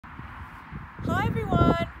Hi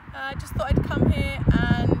everyone, just thought I'd come here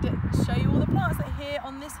and show you all the plants that are here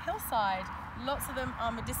on this hillside. Lots of them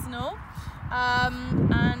are medicinal.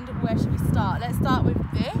 And where should we start? Let's start with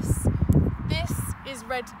this. This is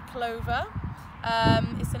red clover.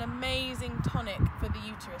 It's an amazing tonic for the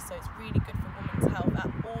uterus, so it's really good for women's health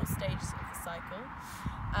at all stages of the cycle.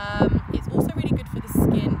 It's also really good for the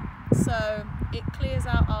skin, so it clears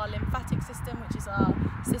out our lymphatic system, which is our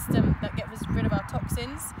system that gets rid of our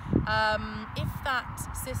toxins. If that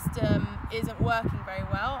system isn't working very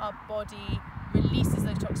well, our body releases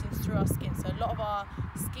those toxins through our skin. So a lot of our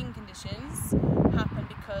skin conditions happen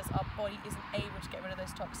because our body isn't able to get rid of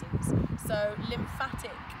those toxins. So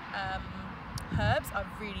lymphatic herbs are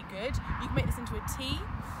really good. You can make this into a tea,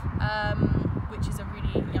 which is a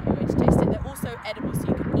really yummy way to taste it. They're also edible, so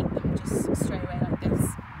you can eat them just straight away like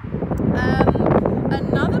this.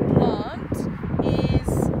 Another plant is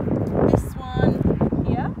this one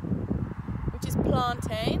here, which is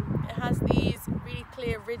plantain. It has these really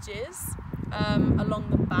clear ridges along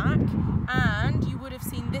the back, and you would have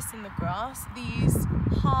seen this in the grass, these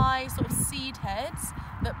high sort of seed heads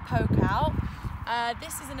that poke out.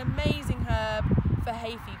 This is an amazing herb for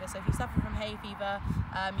hay fever, so if you suffer from hay fever,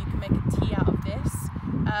 you can make a tea out of this.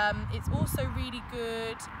 It's also really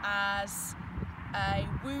good as a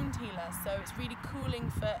wound healer, so it's really cooling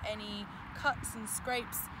for any cuts and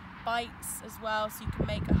scrapes, bites as well, so you can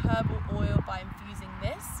make a herbal oil by infusing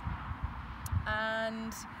this.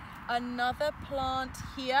 And another plant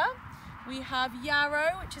here, we have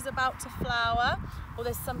yarrow, which is about to flower, or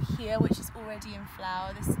there's some here which is already in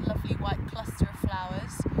flower, this lovely white cluster of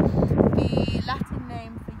flowers. The Latin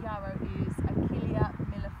name for yarrow is Achillea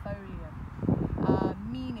millefolium,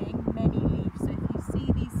 meaning many leaves. So if you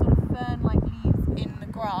see these sort of fern-like leaves in the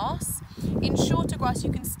grass, in shorter grass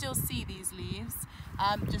you can still see these leaves,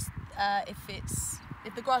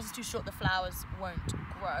 if the grass is too short, the flowers won't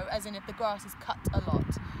grow, as in if the grass is cut a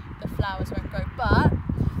lot, the flowers won't grow. But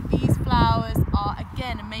these flowers are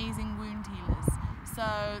again amazing wound healers.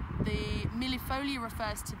 So the millifolia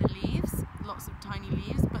refers to the leaves, lots of tiny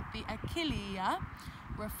leaves, but the Achillea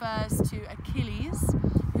refers to Achilles,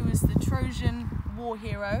 who was the Trojan war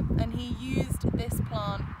hero, and he used this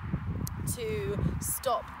plant to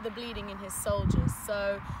stop the bleeding in his soldiers.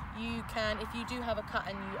 So you can, if you do have a cut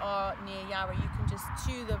and you are near yarrow, you can just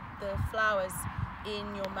chew the flowers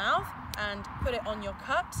in your mouth and put it on your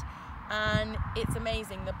cut, and it's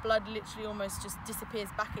amazing. The blood literally almost just disappears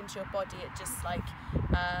back into your body. It just like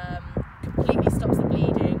completely stops the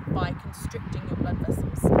bleeding by constricting your blood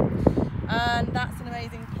vessels. And that's an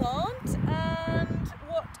amazing plant. And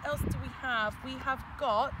what else do we have? We have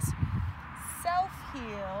got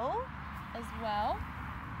self-heal as well,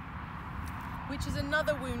 which is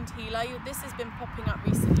another wound healer. This has been popping up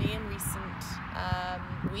recently in recent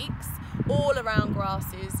weeks, all around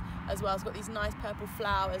grasses as well. It's got these nice purple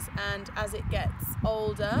flowers, and as it gets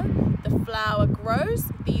older, the flower grows,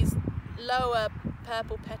 these lower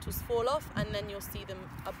purple petals fall off, and then you'll see them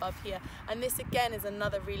above here. And this again is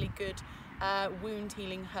another really good wound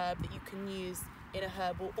healing herb that you can use in a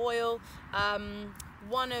herbal oil.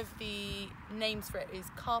 One of the names for it is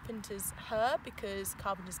carpenter's herb, because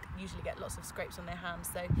carpenters usually get lots of scrapes on their hands,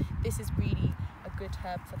 so this is really a good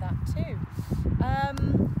herb for that too.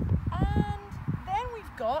 And then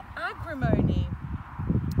we've got agrimony.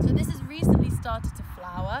 So this has recently started to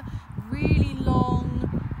flower, really long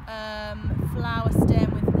flower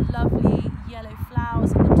stem with lovely yellow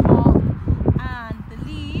flowers at the top, and the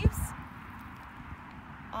leaves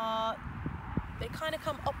are, they kind of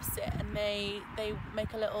come opposite, and they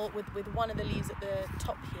make a little, with one of the leaves at the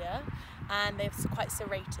top here, and they're quite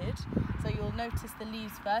serrated. So you'll notice the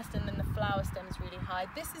leaves first, and then the flower stem is really high.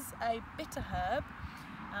 This is a bitter herb.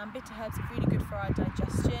 Bitter herbs are really good for our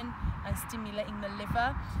digestion and stimulating the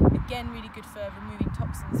liver. Again, really good for removing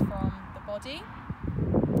toxins from the body.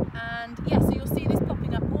 And yeah, so you'll see this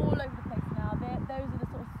popping up all over the place now. Those are the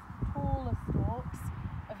sort of taller stalks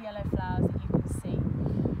of yellow flowers that you can see.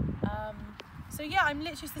 So yeah, I'm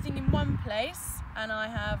literally sitting in one place, and I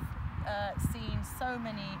have seen so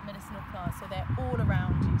many medicinal plants, so they're all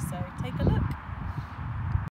around you, so take a look.